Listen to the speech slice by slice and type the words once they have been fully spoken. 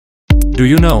Do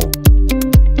you know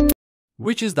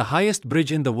which is the highest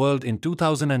bridge in the world in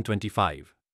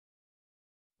 2025?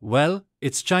 Well,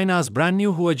 it's China's brand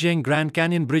new Huajiang Grand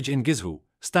Canyon Bridge in Guizhou,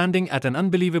 standing at an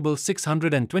unbelievable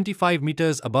 625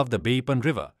 meters above the 𝐵𝐵𝐴𝐴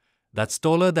River. That's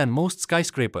taller than most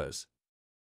skyscrapers.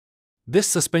 This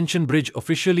suspension bridge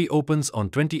officially opens on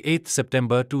 28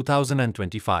 September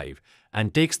 2025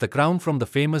 and takes the crown from the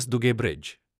famous Duge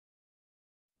Bridge.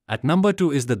 At number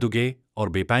 2 is the Duge or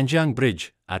Huajiang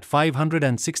Bridge at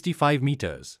 565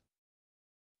 meters.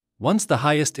 Once the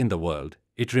highest in the world,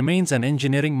 it remains an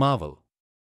engineering marvel.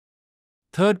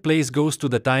 Third place goes to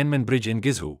the Tianmen Bridge in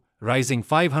Guizhou, rising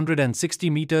 560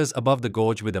 meters above the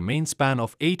gorge with a main span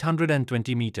of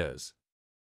 820 meters.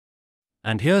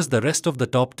 And here's the rest of the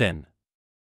top 10.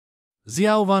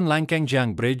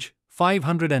 𝐃𝐢𝐤𝐬𝐡𝐚𝐧𝐭 Bridge,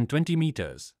 520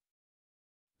 meters.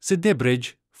 Siddhe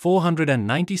Bridge,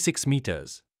 496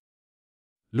 meters.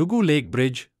 Lugu Lake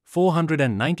Bridge,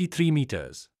 493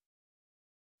 meters.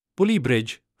 Puli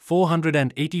Bridge,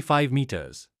 485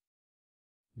 meters.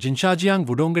 𝐃𝐢𝐤𝐬𝐡𝐚𝐧𝐭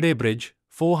𝐒𝐫𝐫𝐸 Bridge,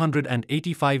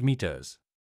 485 meters.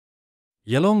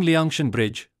 𝐿𝐿𝐤 Liangshan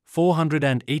Bridge,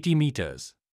 480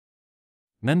 meters.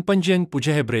 𝐵𝐵𝐴𝐴𝐻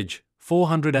𝐏𝐫𝐫𝐸 Bridge,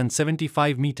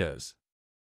 475 meters.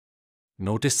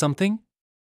 Notice something?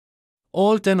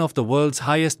 All 10 of the world's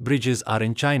highest bridges are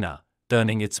in China,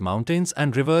 turning its mountains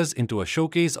and rivers into a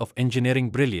showcase of engineering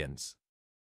brilliance.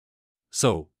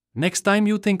 So, next time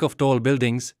you think of tall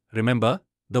buildings, remember,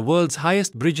 the world's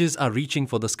highest bridges are reaching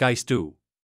for the skies too.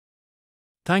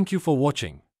 Thank you for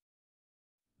watching.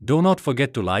 Do not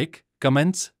forget to like,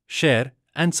 comment, share,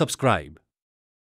 and subscribe.